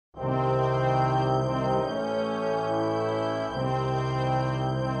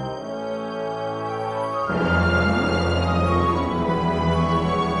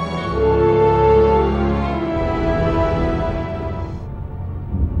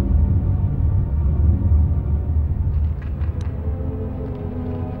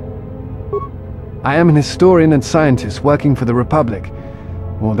I am an historian and scientist working for the Republic,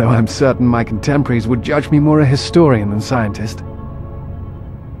 although I'm certain my contemporaries would judge me more a historian than scientist.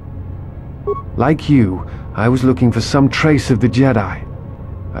 Like you, I was looking for some trace of the Jedi.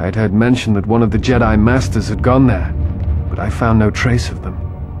 I had heard mention that one of the Jedi Masters had gone there, but I found no trace of them.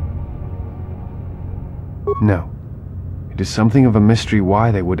 No. It is something of a mystery why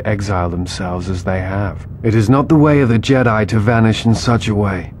they would exile themselves as they have. It is not the way of the Jedi to vanish in such a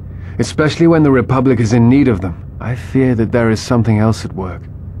way, especially when the Republic is in need of them. I fear that there is something else at work,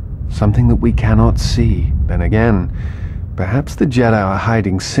 something that we cannot see. Then again, perhaps the Jedi are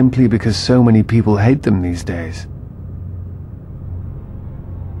hiding simply because so many people hate them these days.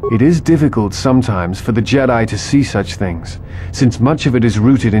 It is difficult sometimes for the Jedi to see such things, since much of it is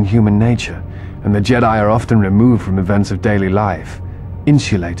rooted in human nature, and the Jedi are often removed from events of daily life,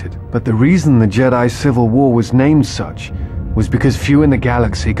 insulated. But the reason the Jedi Civil War was named such was because few in the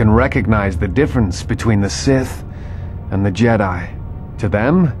galaxy can recognize the difference between the Sith and the Jedi. To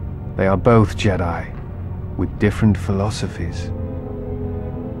them, they are both Jedi, with different philosophies.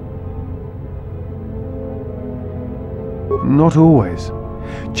 Not always.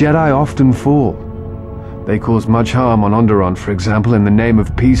 Jedi often fall. They cause much harm on Onderon, for example, in the name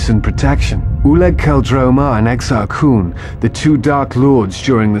of peace and protection. Uleg Qel-Droma and Azkul, the two Dark Lords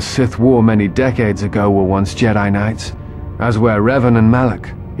during the Sith War many decades ago, were once Jedi Knights, as were Revan and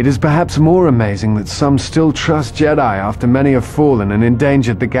Malak. It is perhaps more amazing that some still trust Jedi after many have fallen and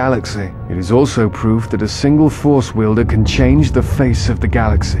endangered the galaxy. It is also proof that a single Force wielder can change the face of the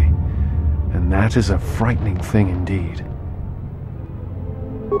galaxy, and that is a frightening thing indeed.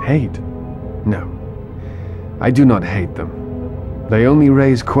 Hate? No. I do not hate them. They only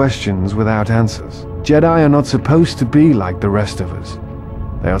raise questions without answers. Jedi are not supposed to be like the rest of us.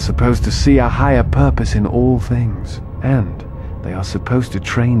 They are supposed to see a higher purpose in all things, and they are supposed to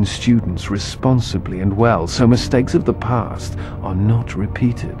train students responsibly and well so mistakes of the past are not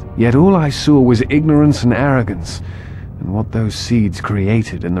repeated. Yet all I saw was ignorance and arrogance, and what those seeds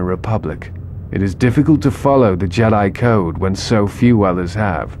created in the Republic. It is difficult to follow the Jedi Code when so few others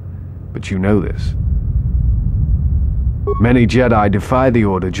have, but you know this. Many Jedi defied the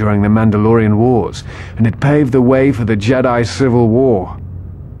Order during the Mandalorian Wars, and it paved the way for the Jedi Civil War.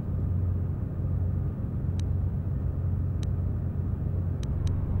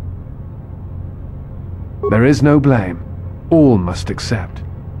 There is no blame. All must accept.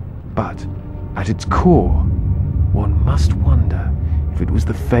 But, at its core, one must wonder if it was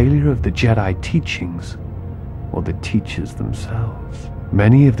the failure of the Jedi teachings or the teachers themselves.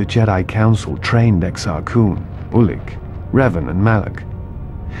 Many of the Jedi Council trained Azkul, Ulig, Revan and Malak.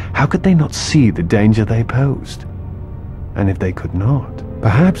 How could they not see the danger they posed? And if they could not,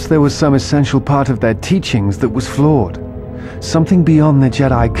 perhaps there was some essential part of their teachings that was flawed, something beyond the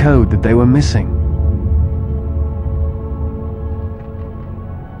Jedi Code that they were missing.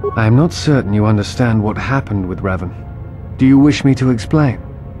 I am not certain you understand what happened with Revan. Do you wish me to explain?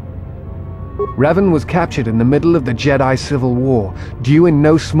 Revan was captured in the middle of the Jedi Civil War, due in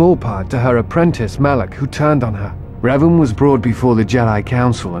no small part to her apprentice Malak, who turned on her. Revan was brought before the Jedi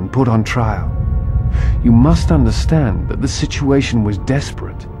Council and put on trial. You must understand that the situation was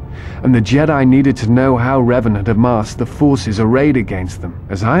desperate, and the Jedi needed to know how Revan had amassed the forces arrayed against them.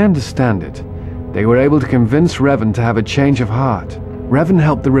 As I understand it, they were able to convince Revan to have a change of heart. Revan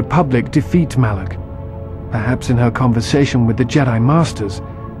helped the Republic defeat Malak. Perhaps in her conversation with the Jedi Masters,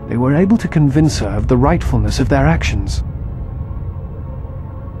 they were able to convince her of the rightfulness of their actions.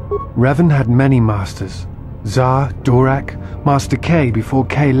 Revan had many masters. Zar, Dorak, Master K before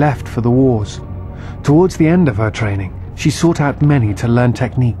K left for the wars. Towards the end of her training, she sought out many to learn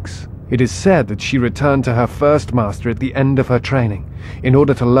techniques. It is said that she returned to her first master at the end of her training, in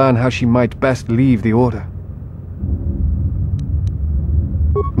order to learn how she might best leave the Order.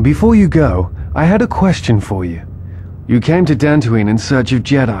 Before you go, I had a question for you. You came to Dantooine in search of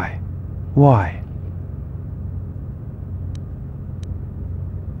Jedi. Why?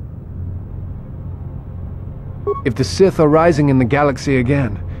 If the Sith are rising in the galaxy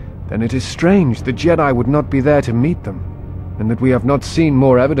again, then it is strange the Jedi would not be there to meet them, and that we have not seen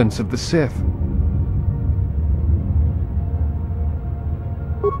more evidence of the Sith.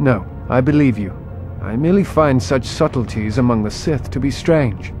 No, I believe you. I merely find such subtleties among the Sith to be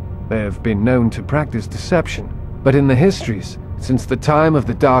strange. They have been known to practice deception, but in the histories, since the time of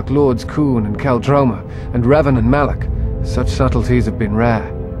the Dark Lords Khun and Qel-Droma, and Revan and Malak, such subtleties have been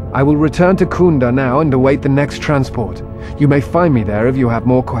rare. I will return to Kunda now and await the next transport. You may find me there if you have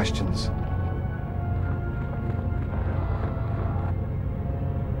more questions.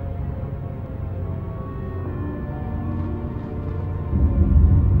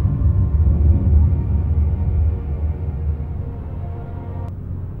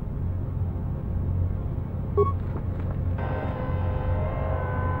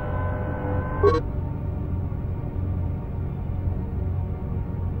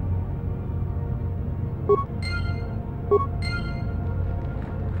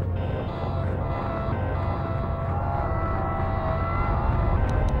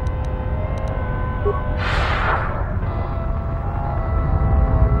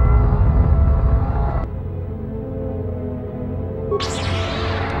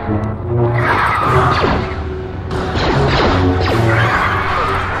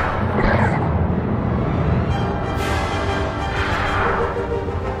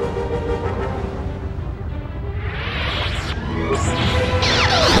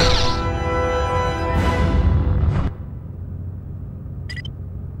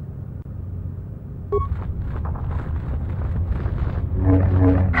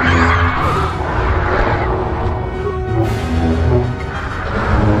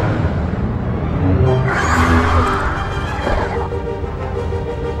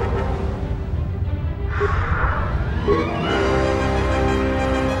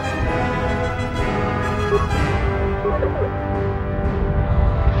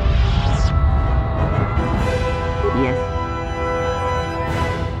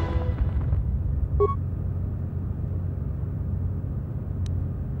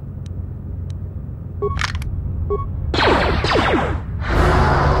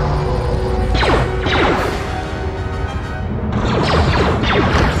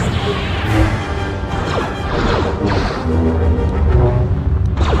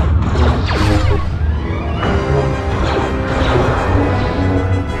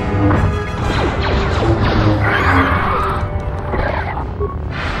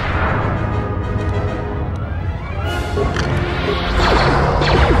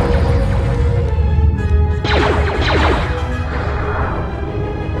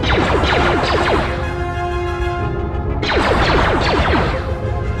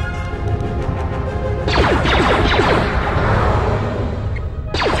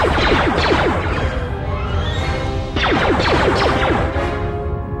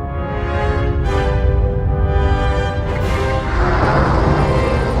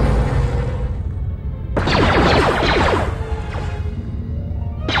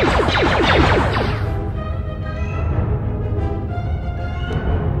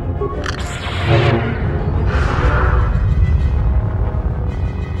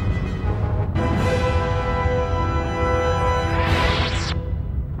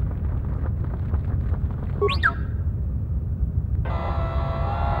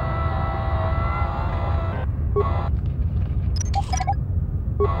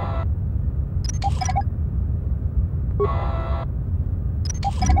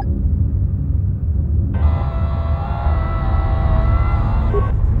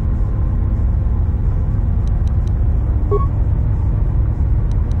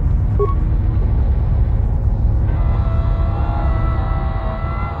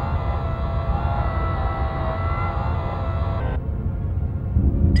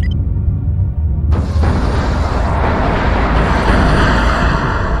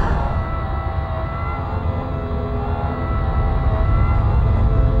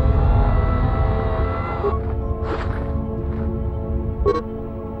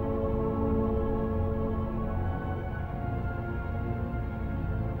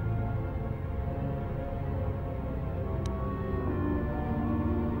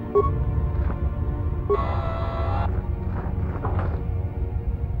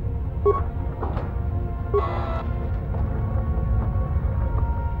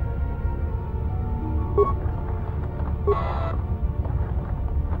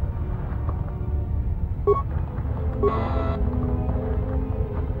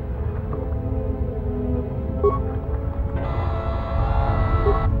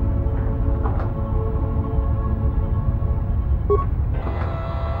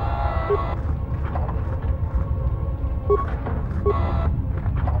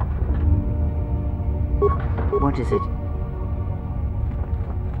 is it?